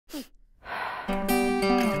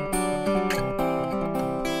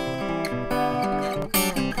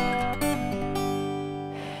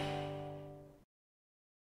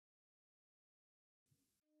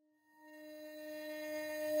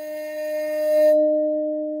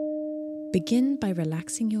Begin by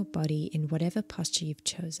relaxing your body in whatever posture you've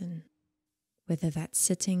chosen, whether that's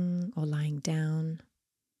sitting or lying down.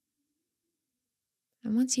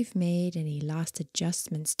 And once you've made any last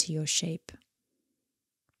adjustments to your shape,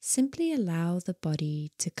 simply allow the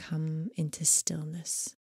body to come into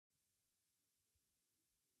stillness.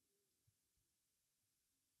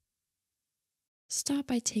 Start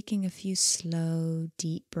by taking a few slow,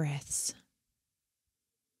 deep breaths,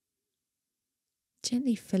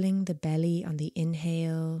 gently filling the belly on the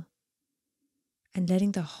inhale and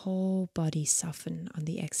letting the whole body soften on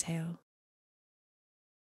the exhale.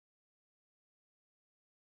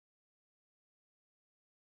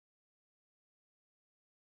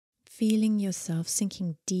 Feeling yourself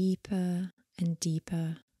sinking deeper and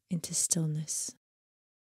deeper into stillness.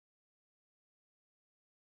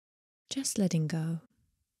 Just letting go.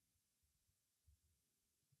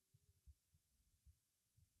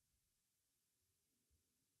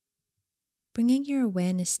 Bringing your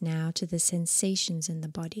awareness now to the sensations in the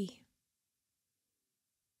body.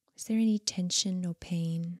 Is there any tension or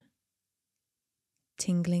pain,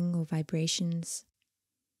 tingling or vibrations,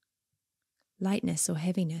 lightness or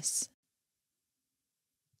heaviness?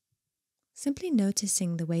 Simply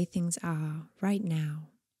noticing the way things are right now,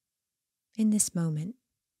 in this moment,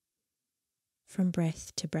 from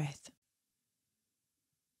breath to breath.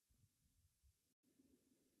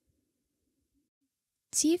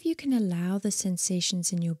 See if you can allow the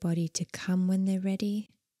sensations in your body to come when they're ready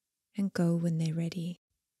and go when they're ready.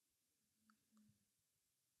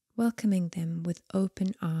 Welcoming them with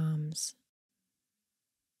open arms,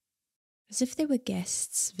 as if they were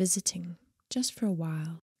guests visiting just for a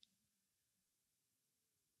while.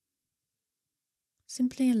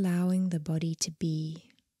 Simply allowing the body to be.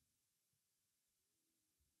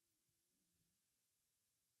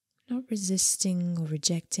 Not resisting or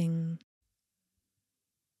rejecting.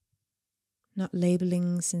 Not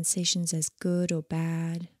labeling sensations as good or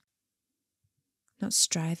bad. Not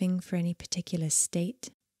striving for any particular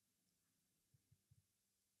state.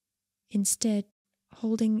 Instead,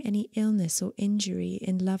 holding any illness or injury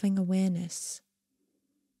in loving awareness.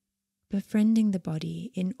 Befriending the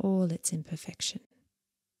body in all its imperfection.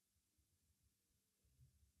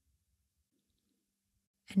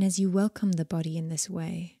 And as you welcome the body in this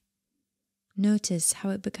way, notice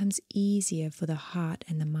how it becomes easier for the heart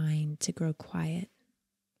and the mind to grow quiet.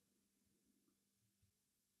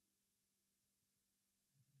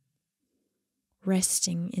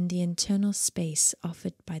 Resting in the internal space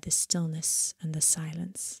offered by the stillness and the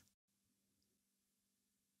silence.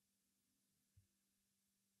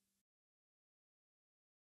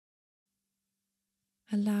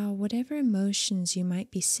 Allow whatever emotions you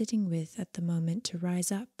might be sitting with at the moment to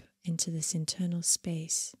rise up into this internal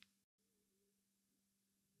space.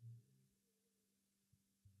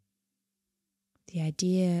 The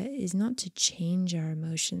idea is not to change our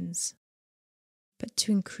emotions, but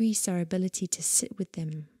to increase our ability to sit with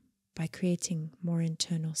them by creating more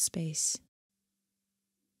internal space.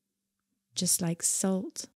 Just like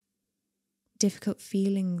salt, difficult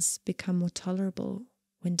feelings become more tolerable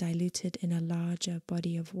when diluted in a larger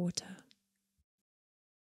body of water.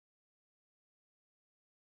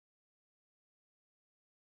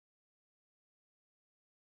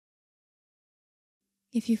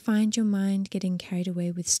 If you find your mind getting carried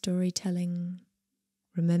away with storytelling,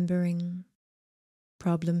 remembering,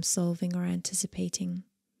 problem solving or anticipating,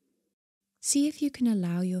 see if you can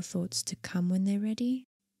allow your thoughts to come when they're ready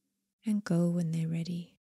and go when they're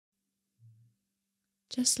ready.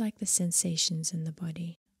 Just like the sensations in the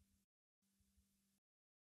body.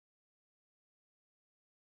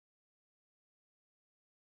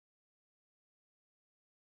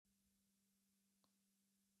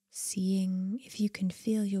 Seeing if you can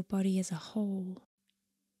feel your body as a whole,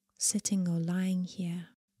 sitting or lying here,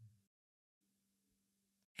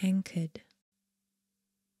 anchored,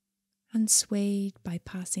 unswayed by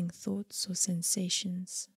passing thoughts or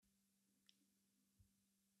sensations,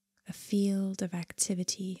 a field of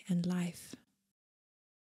activity and life,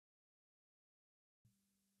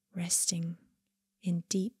 resting in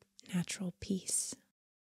deep natural peace.